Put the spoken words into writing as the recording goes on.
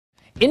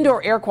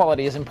Indoor air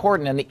quality is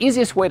important, and the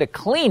easiest way to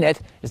clean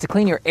it is to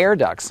clean your air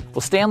ducts.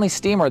 Well, Stanley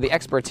Steemer are the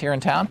experts here in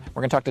town.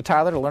 We're going to talk to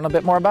Tyler to learn a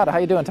bit more about it. How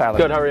you doing, Tyler?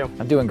 Good, how are you?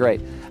 I'm doing great.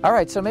 All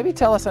right, so maybe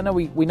tell us, I know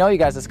we know you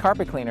guys as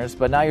carpet cleaners,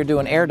 but now you're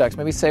doing air ducts.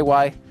 Maybe say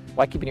why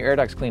keeping your air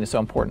ducts clean is so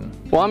important.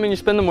 Well, I mean, you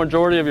spend the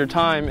majority of your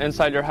time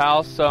inside your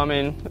house, so I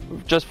mean,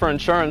 just for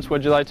insurance,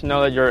 would you like to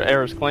know that your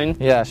air is clean?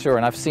 Yeah, sure,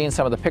 and I've seen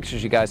some of the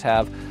pictures you guys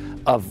have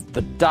of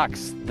the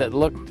ducts that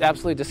look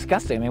absolutely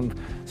disgusting. I mean,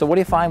 so what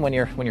do you find when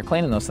you're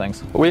cleaning those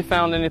things? We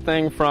found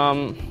anything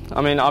from,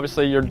 I mean,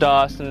 obviously your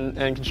dust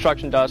and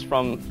construction dust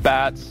from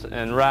bats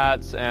and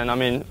rats, and I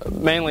mean,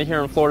 mainly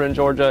here in Florida and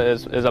Georgia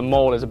is a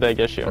mold is a big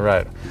issue.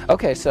 Right.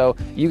 Okay, so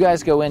you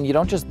guys go in, you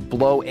don't just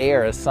blow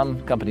air as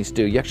some companies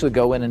do, you actually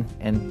go in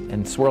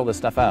and swirl this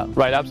stuff out.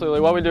 Right, absolutely.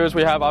 What we do is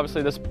we have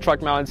obviously this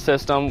truck mounted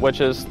system, which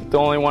is the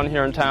only one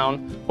here in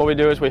town. What we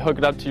do is we hook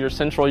it up to your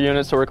central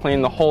unit, so we're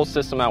cleaning the whole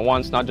system at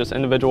once, not just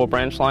individual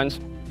branch lines.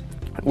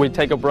 We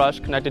take a brush,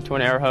 connect it to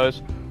an air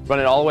hose, run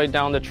it all the way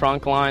down the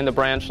trunk line, the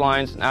branch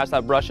lines, and as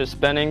that brush is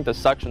spinning, the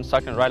suction's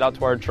sucking right out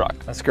to our truck.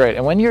 That's great.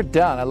 And when you're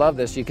done, I love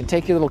this, you can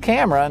take your little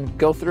camera and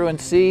go through and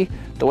see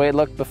the way it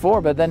looked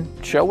before, but then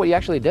show what you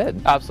actually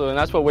did. Absolutely, and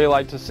that's what we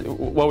like to see,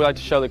 what we like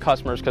to show the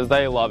customers, because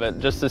they love it.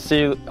 Just to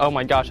see, oh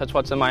my gosh, that's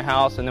what's in my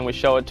house, and then we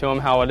show it to them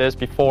how it is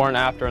before and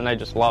after, and they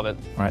just love it.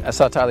 All right, I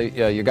saw Tyler,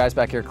 your guys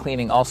back here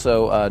cleaning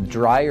also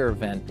dryer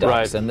vent ducts,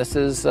 right. And this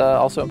is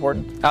also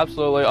important?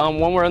 Absolutely.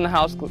 When we're in the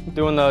house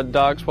doing the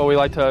ducts, what we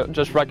like to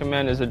just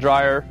recommend is a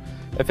dryer.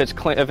 If it's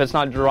clean, if it's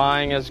not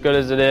drying as good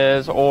as it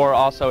is, or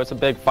also it's a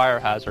big fire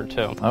hazard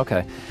too.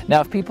 Okay.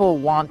 Now, if people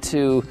want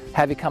to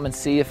have you come and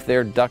see if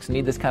their ducts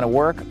need this kind of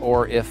work,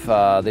 or if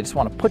they just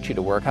want to put you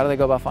to work, how do they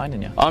go about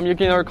finding you? You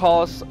can either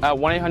call us at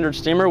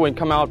 1-800-STEAMER. We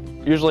come out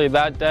usually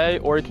that day,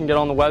 or you can get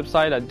on the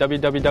website at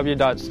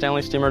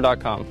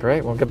www.stanleysteemer.com.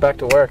 Great. We'll get back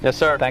to work. Yes,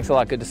 sir. Thanks a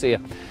lot. Good to see you.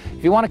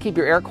 If you want to keep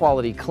your air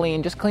quality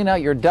clean, just clean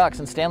out your ducts,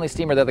 and Stanley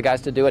Steemer, they're the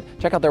guys to do it.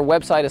 Check out their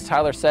website, as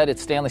Tyler said,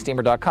 it's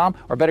stanleysteemer.com,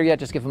 or better yet,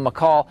 just give them a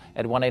call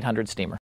at 1-800-STEAMER.